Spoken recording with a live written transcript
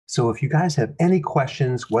So if you guys have any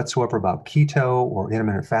questions whatsoever about keto or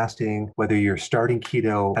intermittent fasting, whether you're starting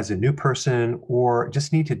keto as a new person or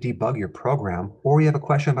just need to debug your program, or you have a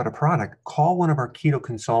question about a product, call one of our keto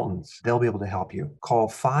consultants. They'll be able to help you. Call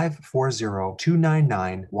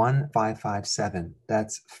 540-299-1557.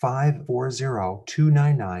 That's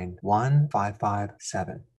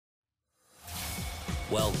 540-299-1557.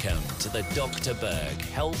 Welcome to the Dr. Berg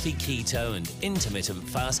Healthy Keto and Intermittent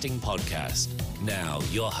Fasting Podcast. Now,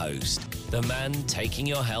 your host, the man taking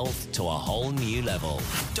your health to a whole new level,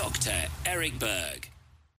 Dr. Eric Berg.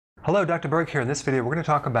 Hello, Dr. Berg here. In this video, we're going to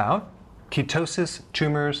talk about ketosis,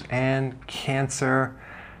 tumors, and cancer.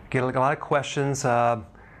 Get a lot of questions.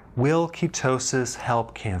 Will ketosis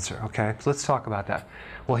help cancer? Okay, so let's talk about that.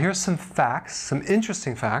 Well, here's some facts, some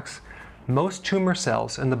interesting facts. Most tumor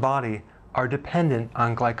cells in the body are dependent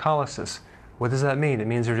on glycolysis. What does that mean? It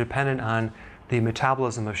means they're dependent on the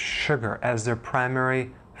metabolism of sugar as their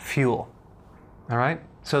primary fuel. All right?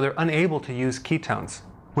 So they're unable to use ketones.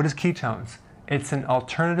 What is ketones? It's an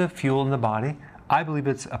alternative fuel in the body. I believe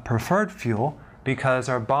it's a preferred fuel because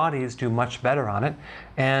our bodies do much better on it.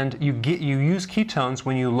 And you use ketones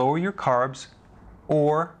when you lower your carbs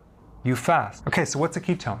or you fast. Okay, so what's a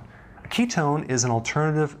ketone? A ketone is an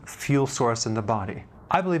alternative fuel source in the body.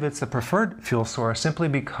 I believe it's the preferred fuel source simply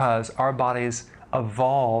because our bodies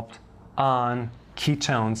evolved on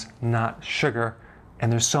ketones, not sugar,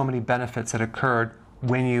 and there's so many benefits that occurred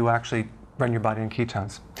when you actually run your body on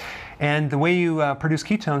ketones. And the way you produce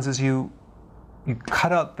ketones is you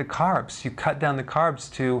cut out the carbs. You cut down the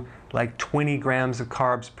carbs to like 20 grams of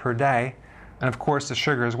carbs per day, and of course the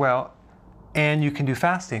sugar as well, and you can do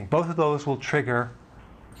fasting. Both of those will trigger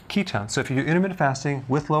ketones. So if you do intermittent fasting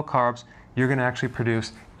with low carbs, you're going to actually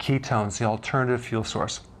produce ketones, the alternative fuel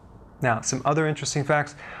source. Now, some other interesting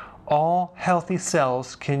facts. All healthy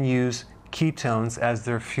cells can use ketones as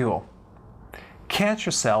their fuel.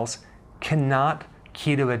 Cancer cells cannot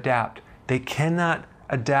keto adapt. They cannot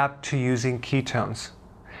adapt to using ketones.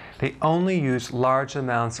 They only use large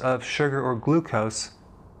amounts of sugar or glucose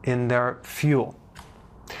in their fuel.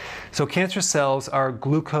 So cancer cells are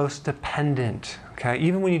glucose dependent. Okay?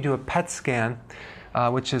 Even when you do a PET scan,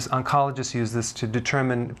 which is oncologists use this to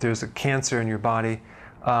determine if there's a cancer in your body.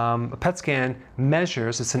 A PET scan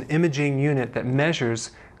measures, it's an imaging unit that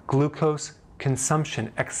measures glucose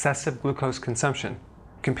consumption, excessive glucose consumption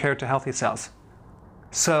compared to healthy cells.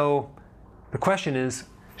 So the question is,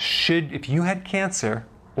 if you had cancer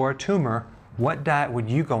or a tumor, what diet would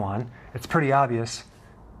you go on? It's pretty obvious,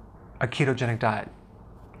 a ketogenic diet.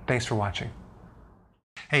 Thanks for watching.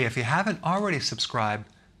 Hey, if you haven't already subscribed,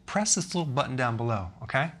 press this little button down below,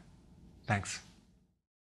 okay? Thanks.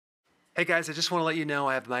 Hey guys, I just want to let you know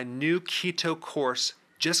I have my new keto course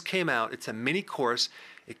just came out. It's a mini course.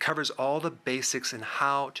 It covers all the basics and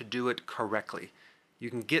how to do it correctly. You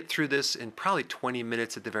can get through this in probably 20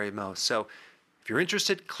 minutes at the very most. So if you're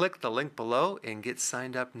interested, click the link below and get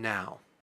signed up now.